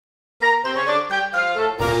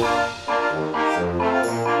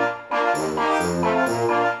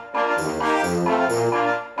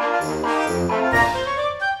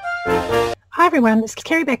everyone, it's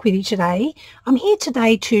Kerry back with you today. I'm here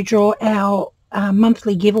today to draw our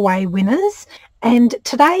monthly giveaway winners, and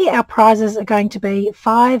today our prizes are going to be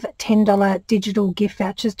 5 $10 digital gift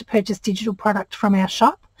vouchers to purchase digital product from our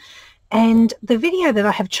shop. And the video that I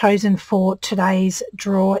have chosen for today's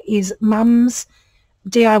draw is Mum's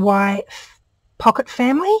DIY Pocket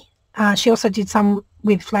Family. She also did some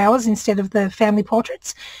with flowers instead of the family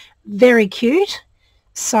portraits. Very cute.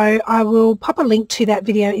 So I will pop a link to that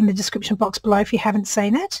video in the description box below if you haven't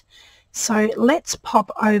seen it. So let's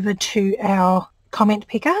pop over to our comment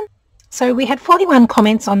picker. So we had 41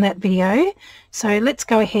 comments on that video. So let's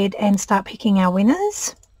go ahead and start picking our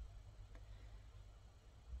winners.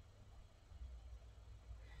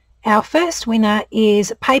 Our first winner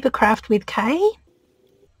is Papercraft with K.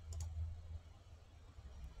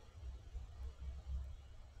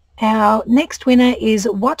 Our next winner is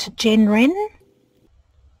What Jen Wren.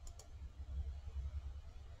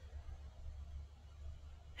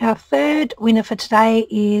 Our third winner for today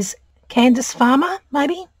is Candace Farmer,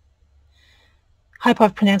 maybe. Hope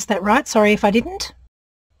I've pronounced that right. Sorry if I didn't.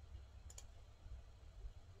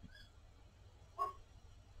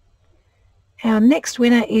 Our next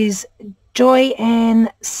winner is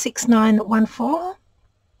Joyanne6914.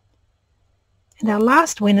 And our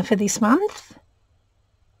last winner for this month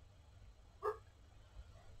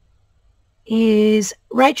is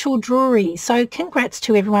Rachel Drury. So congrats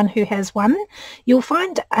to everyone who has won. You'll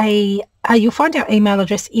find our email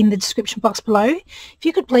address in the description box below. If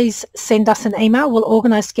you could please send us an email, we'll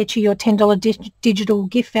organise to get you your $10 digital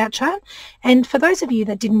gift voucher. And for those of you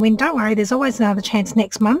that didn't win, don't worry, there's always another chance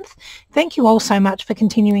next month. Thank you all so much for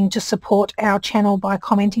continuing to support our channel by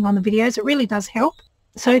commenting on the videos. It really does help.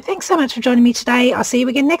 So thanks so much for joining me today. I'll see you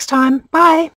again next time. Bye.